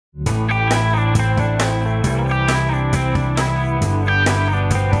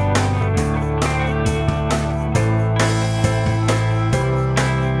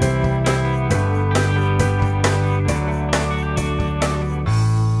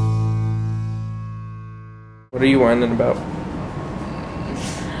What are you whining about?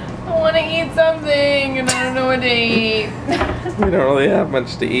 I want to eat something and I don't know what to eat. We don't really have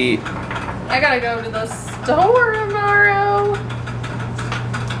much to eat. I gotta go to the store tomorrow.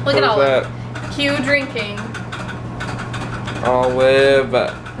 Look at Olive. Cue drinking. Olive.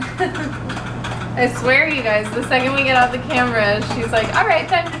 I swear, you guys, the second we get out the camera, she's like, alright,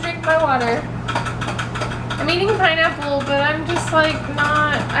 time to drink my water. I'm eating pineapple, but I'm just like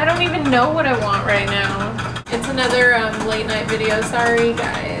I don't even know what I want right now. It's another late night video, sorry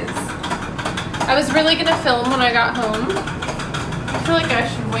guys. I was really gonna film when I got home. I feel like I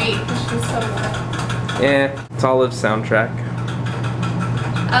should wait because she's so wet. Yeah, it's Olive's soundtrack.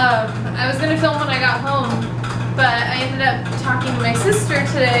 I was gonna film when I got home, but I ended up talking to my sister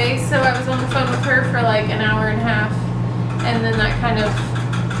today, so I was on the phone with her for like an hour and a half, and then that kind of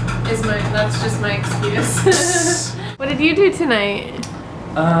is that's just my excuse. What did you do tonight?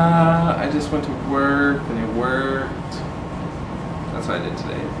 I just went to work and it worked. That's what I did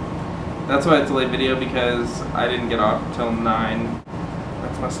today. That's why it's a late video, because I didn't get off until 9.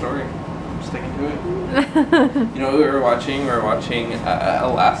 That's my story. I'm sticking to it. You know what we were watching? We were watching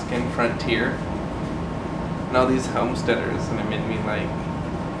Alaskan Frontier. And all these homesteaders, and it made me like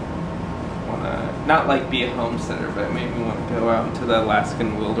wanna, not like be a homesteader, but it made me want to go out into the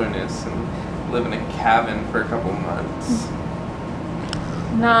Alaskan wilderness and live in a cabin for a couple months.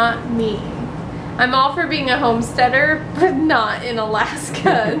 Not me. I'm all for being a homesteader, but not in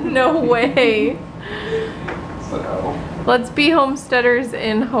Alaska. No way. So let's be homesteaders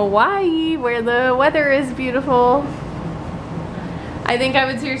in Hawaii, where the weather is beautiful. I think I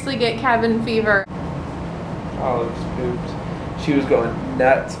would seriously get cabin fever. Olive's pooped. She was going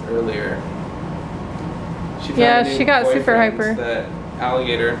nuts earlier. She got super hyper. That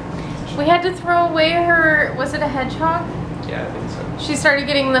alligator. We had to throw away her, was it a hedgehog? Yeah, I think so. She started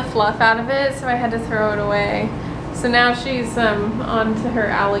getting the fluff out of it, so I had to throw it away. So now she's on to her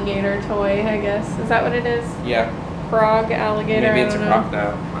alligator toy, I guess. Is that what it is? Yeah. Frog, alligator, Maybe it's a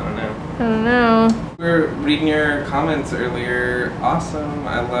crocodile. I don't know. I don't know. We were reading your comments earlier. Awesome.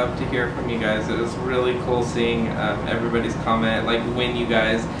 I love to hear from you guys. It was really cool seeing everybody's comment, like when you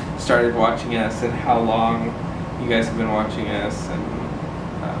guys started watching us and how long you guys have been watching us. And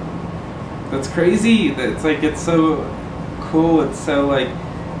that's crazy. It's like, it's so cool. It's so like,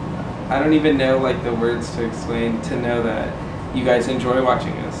 I don't even know like the words to explain, to know that you guys enjoy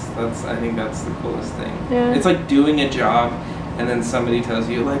watching us. I think that's the coolest thing. Yeah. It's like doing a job and then somebody tells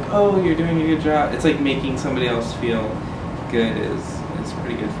you like, oh, you're doing a good job. It's like making somebody else feel good is a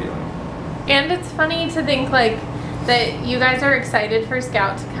pretty good feeling. And it's funny to think like that you guys are excited for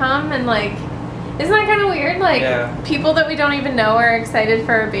Scout to come, and like, isn't that kind of weird? Like, yeah. People that we don't even know are excited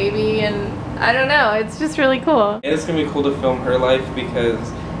for a baby, and I don't know, it's just really cool. And it's gonna be cool to film her life, because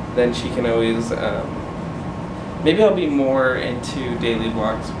then she can always, maybe I'll be more into daily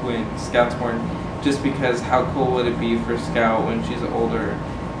vlogs when Scout's born, just because how cool would it be for Scout when she's older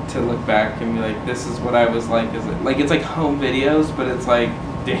to look back and be like, this is what I was like as a, like, it's like home videos, but it's like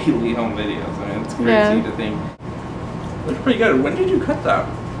daily home videos. I mean, it's crazy to think. Looks pretty good. When did you cut that?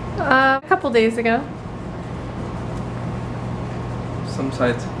 A couple days ago. Some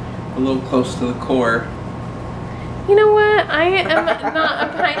sides a little close to the core. You know what? I am not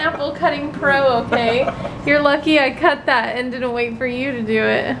a pineapple cutting pro, okay? You're lucky I cut that and didn't wait for you to do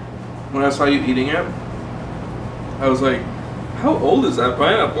it. When I saw you eating it, I was like, how old is that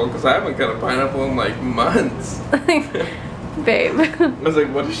pineapple? Because I haven't cut a pineapple in like months. Babe. I was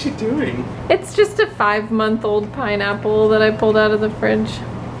like, what is she doing? It's just a 5-month-old pineapple that I pulled out of the fridge.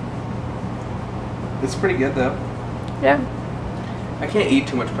 It's pretty good though. Yeah. I can't eat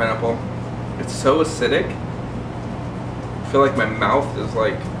too much pineapple. It's so acidic. I feel like my mouth is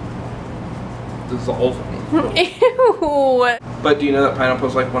like dissolving. Ew. But do you know that pineapple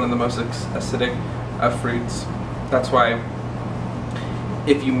is like one of the most acidic fruits? That's why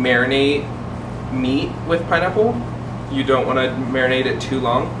if you marinate meat with pineapple, you don't want to marinate it too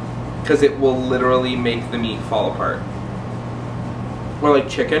long, because it will literally make the meat fall apart. Or like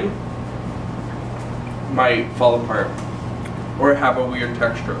chicken might fall apart or have a weird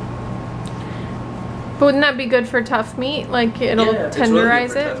texture. But wouldn't that be good for tough meat? Like, it'll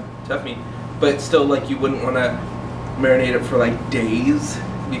tenderize it? Tough meat. But still, like, you wouldn't want to marinate it for like days,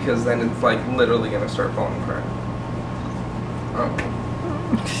 because then it's like literally gonna start falling apart.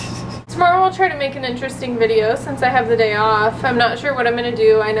 Tomorrow I'll try to make an interesting video since I have the day off. I'm not sure what I'm gonna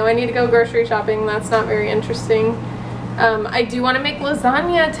do. I know I need to go grocery shopping. That's not very interesting. I do want to make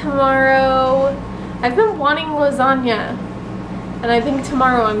lasagna tomorrow. I've been wanting lasagna, and I think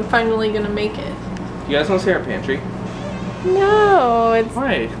tomorrow I'm finally gonna make it. You guys want to see our pantry? No, it's...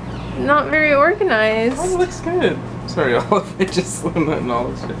 Why? not very organized. Oh, it looks good. Sorry, all of it just and all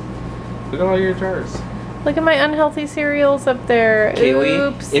this shit. Look at all your jars. Look at my unhealthy cereals up there. Kaylee,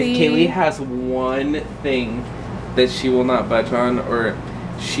 Oopsie. if Kaylee has one thing that she will not budge on, or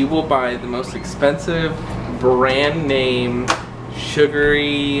she will buy the most expensive brand name,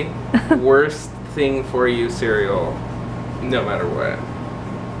 sugary, worst thing for you cereal, no matter what.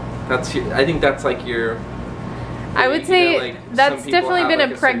 That's your, I think that's like your. I would say like, that's definitely been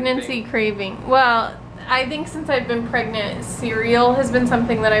like a pregnancy craving. Well, I think since I've been pregnant, cereal has been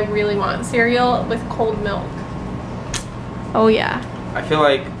something that I really want. Cereal with cold milk. Oh yeah. I feel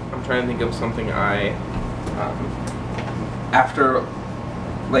like I'm trying to think of something after,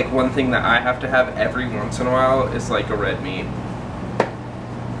 like one thing that I have to have every once in a while is like a red meat.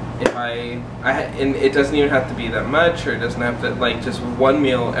 If and it doesn't even have to be that much, or it doesn't have to, like, just one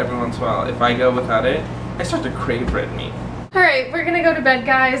meal every once in a while. If I go without it, I start to crave red meat. Alright, we're gonna go to bed,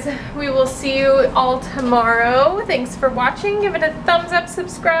 guys. We will see you all tomorrow. Thanks for watching. Give it a thumbs up,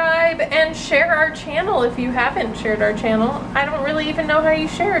 subscribe, and share our channel if you haven't shared our channel. I don't really even know how you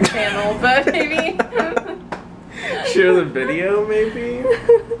share a channel, but maybe... Share the video, maybe?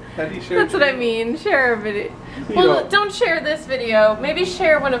 How do you share? That's what I mean. Share a video. Well, don't share this video. Maybe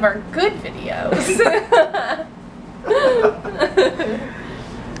share one of our good videos.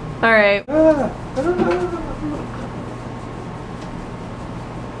 All right.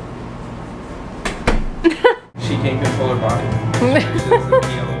 She can't control her body. She doesn't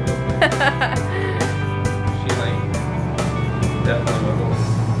feel it. She like definitely wiggles.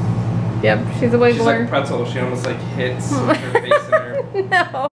 Yep, she's a wiggler. She's like a pretzel. She almost like hits her face in her. No.